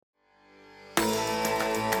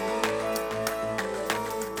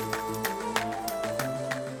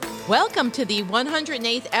Welcome to the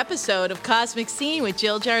 108th episode of Cosmic Scene with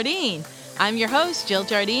Jill Jardine. I'm your host, Jill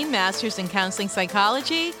Jardine, Master's in Counseling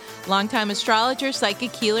Psychology, longtime astrologer,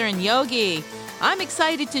 psychic healer, and yogi. I'm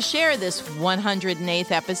excited to share this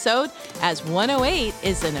 108th episode, as 108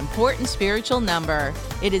 is an important spiritual number.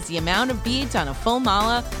 It is the amount of beads on a full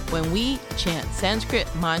mala when we chant Sanskrit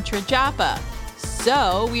mantra japa.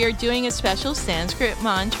 So we are doing a special Sanskrit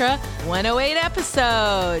mantra 108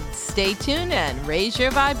 episode. Stay tuned and raise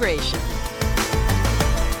your vibration.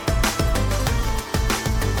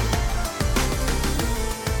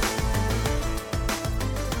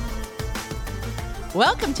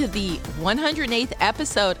 Welcome to the 108th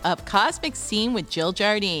episode of Cosmic Scene with Jill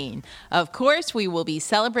Jardine. Of course, we will be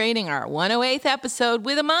celebrating our 108th episode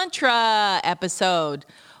with a mantra episode.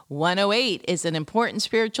 108 is an important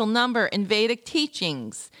spiritual number in Vedic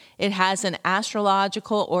teachings. It has an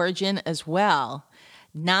astrological origin as well.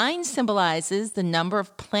 9 symbolizes the number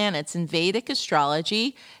of planets in Vedic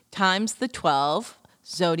astrology times the 12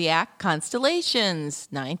 zodiac constellations.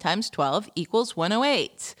 9 times 12 equals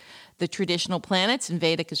 108. The traditional planets in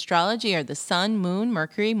Vedic astrology are the Sun, Moon,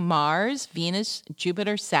 Mercury, Mars, Venus,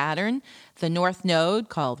 Jupiter, Saturn, the North Node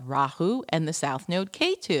called Rahu, and the South Node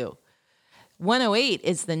Ketu. 108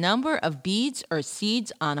 is the number of beads or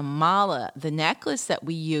seeds on a mala, the necklace that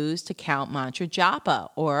we use to count mantra japa,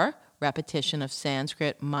 or repetition of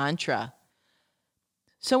Sanskrit mantra.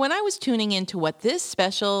 So when I was tuning into what this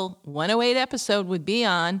special 108 episode would be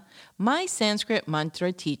on, my Sanskrit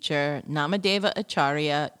mantra teacher, Namadeva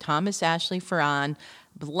Acharya Thomas Ashley Farhan,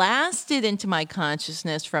 blasted into my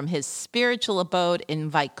consciousness from his spiritual abode in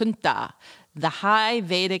Vaikuntha, the high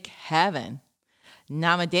Vedic heaven.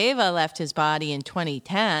 Namadeva left his body in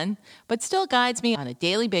 2010, but still guides me on a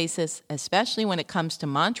daily basis, especially when it comes to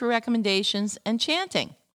mantra recommendations and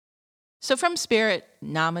chanting. So from Spirit,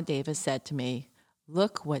 Namadeva said to me,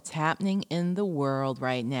 "Look what's happening in the world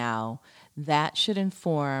right now. That should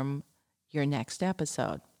inform your next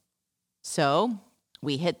episode." So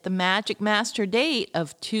we hit the magic master date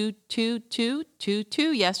of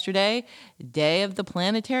 22222 yesterday, day of the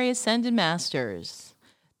planetary ascended masters.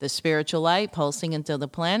 The spiritual light pulsing into the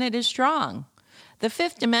planet is strong. The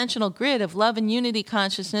fifth dimensional grid of love and unity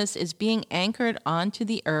consciousness is being anchored onto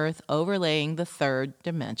the earth, overlaying the third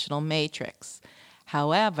dimensional matrix.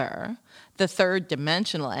 However, the third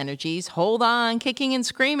dimensional energies hold on, kicking and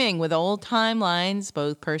screaming, with old timelines,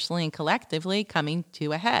 both personally and collectively, coming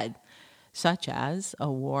to a head, such as a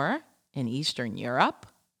war in Eastern Europe,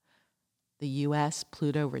 the U.S.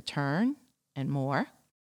 Pluto return, and more.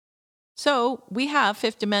 So we have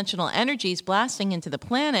fifth dimensional energies blasting into the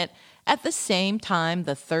planet at the same time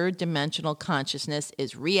the third dimensional consciousness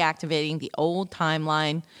is reactivating the old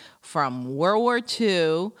timeline from World War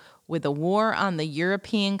II, with a war on the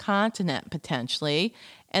European continent potentially,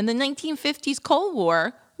 and the 1950s Cold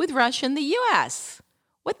War with Russia and the U.S.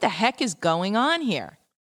 What the heck is going on here?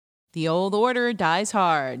 The old order dies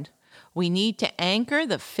hard. We need to anchor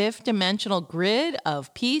the fifth dimensional grid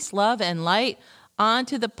of peace, love, and light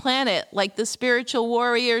onto the planet like the spiritual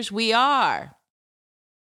warriors we are.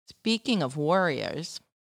 Speaking of warriors,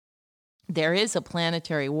 there is a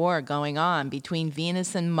planetary war going on between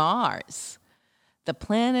Venus and Mars. The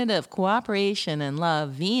planet of cooperation and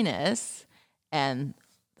love, Venus, and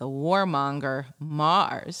the warmonger,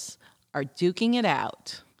 Mars, are duking it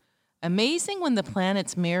out. Amazing when the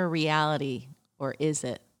planets mirror reality, or is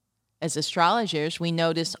it? As astrologers, we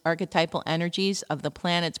notice archetypal energies of the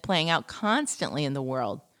planets playing out constantly in the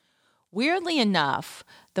world. Weirdly enough,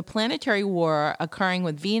 the planetary war occurring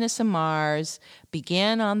with Venus and Mars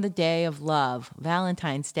began on the day of love,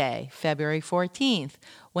 Valentine's Day, February 14th,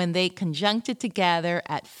 when they conjuncted together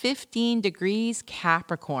at 15 degrees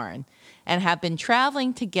Capricorn and have been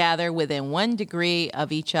traveling together within 1 degree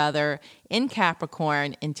of each other in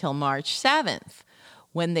Capricorn until March 7th.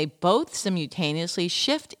 When they both simultaneously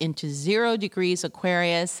shift into 0 degrees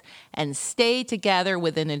Aquarius and stay together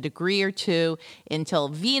within a degree or two until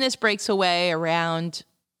Venus breaks away around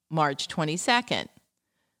March 22nd.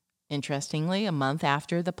 Interestingly, a month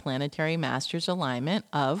after the planetary masters alignment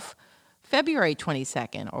of February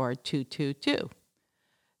 22nd, or 222.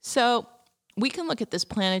 So we can look at this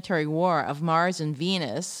planetary war of Mars and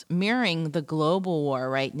Venus mirroring the global war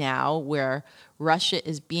right now, where Russia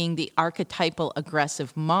is being the archetypal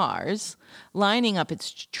aggressive Mars, lining up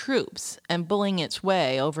its troops and bullying its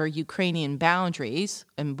way over Ukrainian boundaries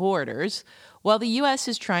and borders, while the U.S.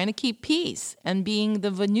 is trying to keep peace and being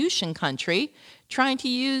the Venusian country trying to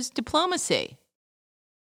use diplomacy.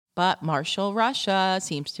 But Marshall Russia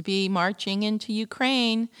seems to be marching into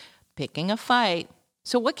Ukraine, picking a fight.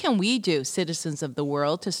 So what can we do, citizens of the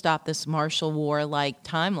world, to stop this martial war-like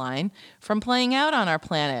timeline from playing out on our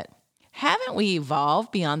planet? Haven't we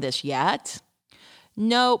evolved beyond this yet?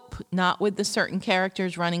 Nope, not with the certain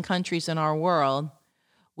characters running countries in our world.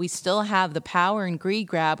 We still have the power and greed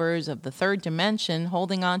grabbers of the third dimension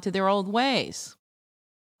holding on to their old ways.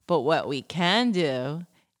 But what we can do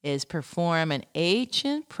is perform an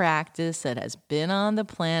ancient practice that has been on the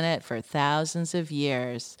planet for thousands of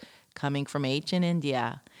years, coming from ancient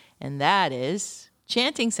India, and that is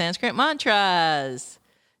chanting Sanskrit mantras.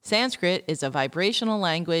 Sanskrit is a vibrational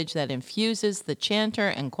language that infuses the chanter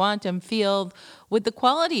and quantum field with the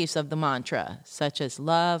qualities of the mantra, such as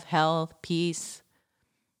love, health, peace,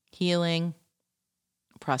 healing,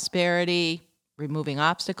 prosperity, removing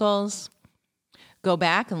obstacles. Go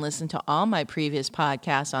back and listen to all my previous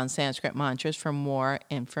podcasts on Sanskrit mantras for more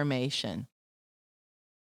information.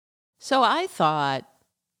 So I thought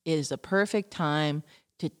it is a perfect time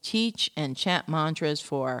to teach and chant mantras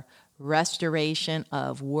for restoration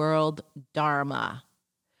of world dharma.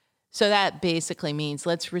 So that basically means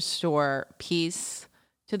let's restore peace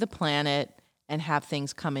to the planet and have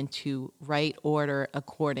things come into right order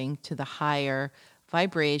according to the higher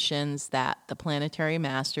vibrations that the planetary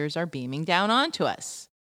masters are beaming down onto us.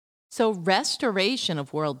 So restoration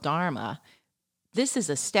of world dharma, this is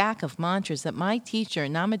a stack of mantras that my teacher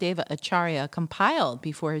Namadeva Acharya compiled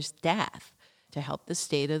before his death to help the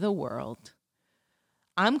state of the world.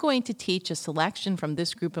 I'm going to teach a selection from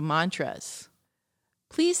this group of mantras.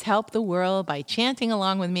 Please help the world by chanting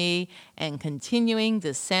along with me and continuing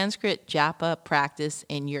the Sanskrit japa practice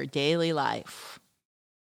in your daily life.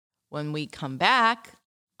 When we come back,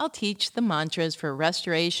 I'll teach the mantras for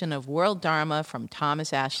restoration of world dharma from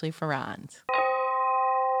Thomas Ashley Farrand.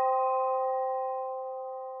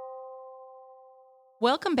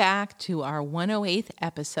 Welcome back to our 108th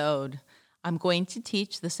episode. I'm going to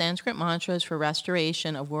teach the Sanskrit mantras for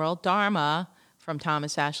restoration of world dharma from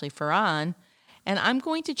Thomas Ashley Farrand, and I'm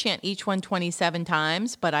going to chant each one 27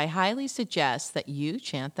 times, but I highly suggest that you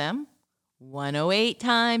chant them 108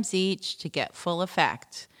 times each to get full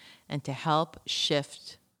effect and to help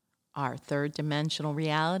shift our third dimensional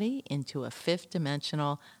reality into a fifth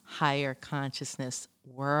dimensional higher consciousness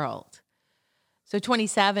world. So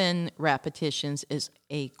 27 repetitions is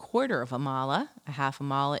a quarter of a mala. A half a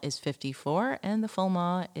mala is 54, and the full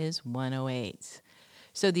mala is 108.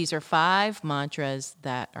 So these are 5 mantras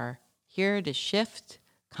that are here to shift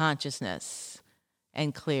consciousness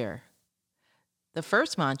and clear. The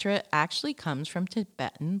first mantra actually comes from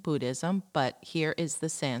Tibetan Buddhism, but here is the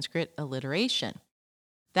Sanskrit alliteration.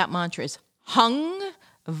 That mantra is Hung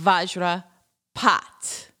Vajra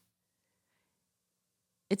Pat.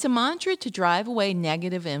 It's a mantra to drive away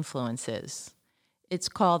negative influences. It's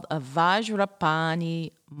called a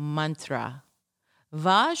Vajrapani mantra.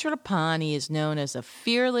 Vajrapani is known as a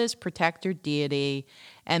fearless protector deity,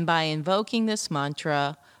 and by invoking this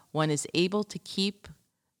mantra, one is able to keep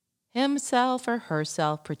himself or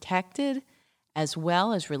herself protected, as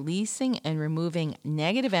well as releasing and removing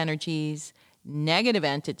negative energies, negative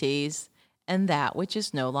entities, and that which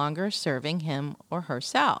is no longer serving him or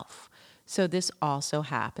herself. So this also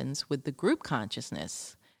happens with the group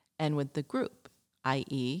consciousness and with the group,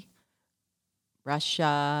 i.e.,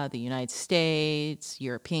 Russia, the United States,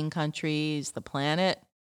 European countries, the planet.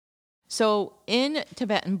 So in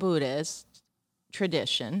Tibetan Buddhist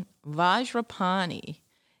tradition, Vajrapani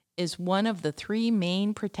is one of the 3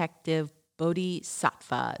 main protective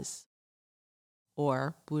bodhisattvas,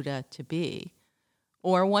 or Buddha to be,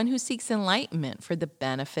 or one who seeks enlightenment for the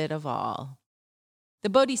benefit of all. The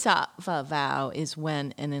bodhisattva vow is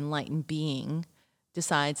when an enlightened being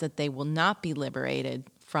decides that they will not be liberated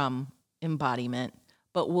from embodiment,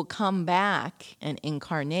 but will come back and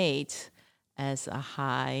incarnate as a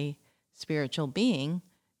high spiritual being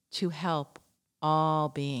to help all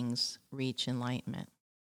beings reach enlightenment.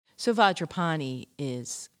 So Vajrapani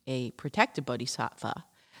is a protected bodhisattva.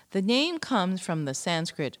 The name comes from the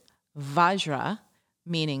Sanskrit Vajra,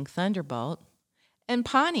 meaning thunderbolt, and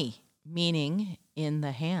Pani, meaning in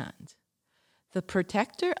the hand. The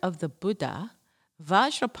protector of the Buddha,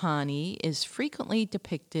 Vajrapani is frequently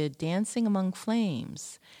depicted dancing among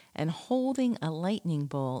flames and holding a lightning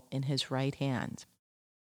bolt in his right hand.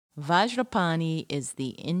 Vajrapani is the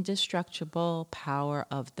indestructible power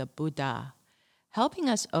of the Buddha, helping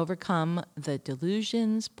us overcome the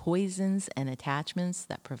delusions, poisons, and attachments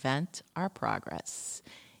that prevent our progress,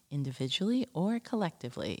 individually or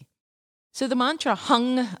collectively. So the mantra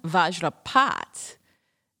Hung Vajrapat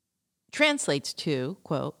translates to,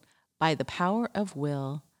 quote, by the power of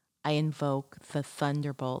will, I invoke the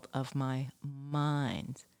thunderbolt of my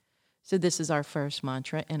mind.